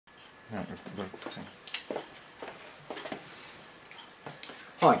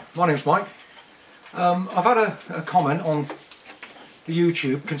Hi, my name's Mike. I've had a comment on the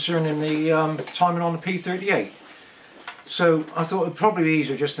YouTube concerning the timing on the P38. So I thought it'd probably be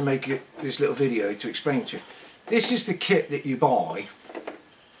easier just to make this little video to explain it to you. This is the kit that you buy.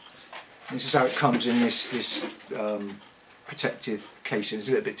 This is how it comes in this protective casing. It's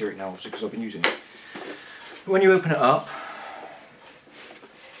a little bit dirty now obviously because I've been using it. But when you open it up,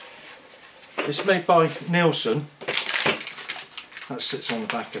 it's made by Nielsen. That sits on the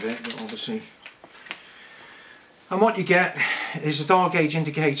back of it, obviously. And what you get is a dial gauge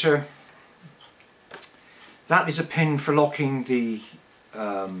indicator. That is a pin for locking the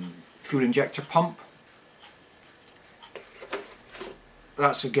fuel injector pump.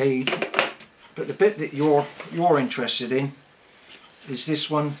 That's a gauge. But the bit that you're interested in is this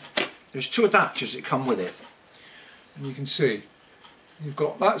one. There's two adapters that come with it. And you can see you've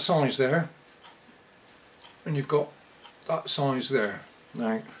got that size there and you've got that size there.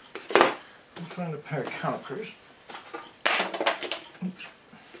 Now, I'm trying a pair of calipers. Oops.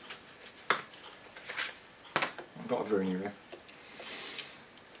 I've got a vernier here.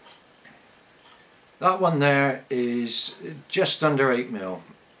 That one there is just under 8mm,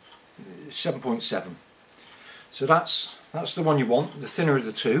 7.7. So that's the one you want, the thinner of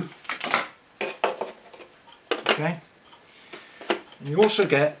the two. Okay. And you also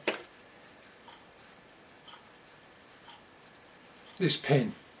get this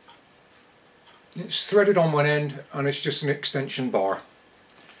pin. It's threaded on one end and it's just an extension bar.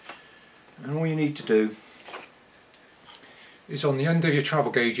 And all you need to do is on the end of your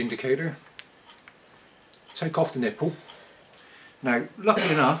travel gauge indicator, take off the nipple. Now,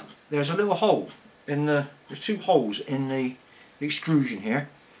 luckily enough, there's a little hole in there's two holes in the extrusion here,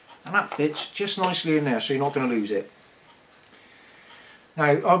 and that fits just nicely in there, so you're not going to lose it.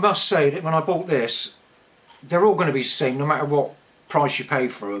 Now, I must say that when I bought this, they're all going to be the same no matter what price you pay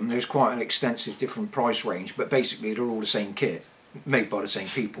for them. There's quite an extensive different price range, but basically they're all the same kit, made by the same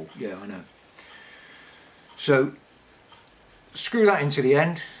people. Yeah, I know. So screw that into the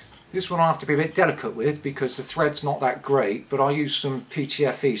end. This one I have to be a bit delicate with because the thread's not that great, but I use some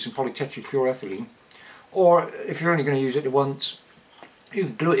PTFE, some polytetrafluoroethylene, or if you're only going to use it once, you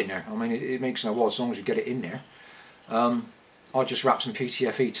can glue it in there. I mean, it makes no odds as long as you get it in there. I'll just wrap some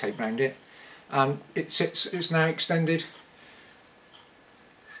PTFE tape around it, and it's now extended,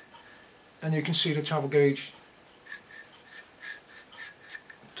 and you can see the travel gauge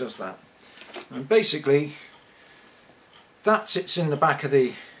does that. And basically, that sits in the back of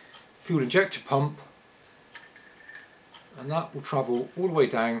the fuel injector pump, and that will travel all the way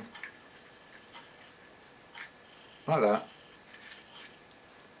down like that.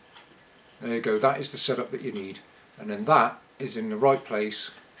 There you go, that is the setup that you need, and then that is in the right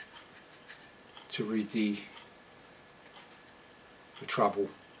place to read the travel,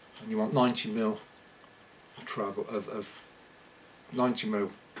 and you want 90mm of travel of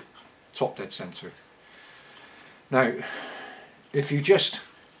 90mm top dead center. Now, if you just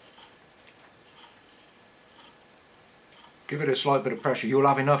give it a slight bit of pressure, you'll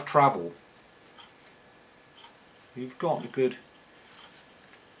have enough travel. You've got a good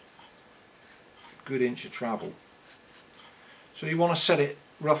inch of travel. So you want to set it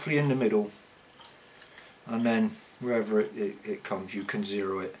roughly in the middle, and then wherever it comes you can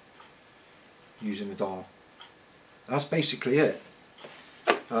zero it using the dial. That's basically it.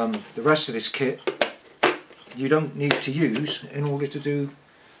 The rest of this kit you don't need to use in order to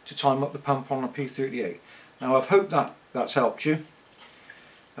time up the pump on a P38. Now, I've hoped that's helped you.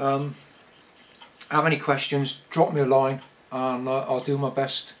 Have any questions, drop me a line and I'll do my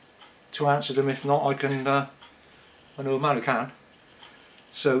best to answer them. If not, I know a man who can.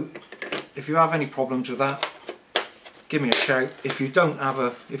 So if you have any problems with that, give me a shout. If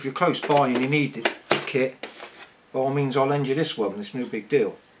you're close by and you need the kit, by all means I'll lend you this one. It's no big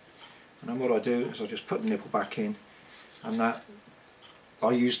deal. And then what I do is I just put the nipple back in, and that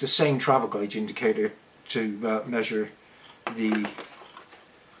I use the same travel gauge indicator to measure the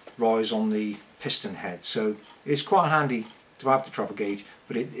rise on the piston head. So it's quite handy to have the travel gauge,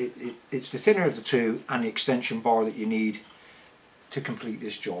 but it's the thinner of the two and the extension bar that you need to complete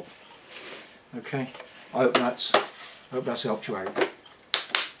this job. Okay, I hope that's helped you out.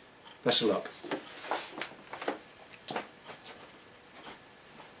 Best of luck.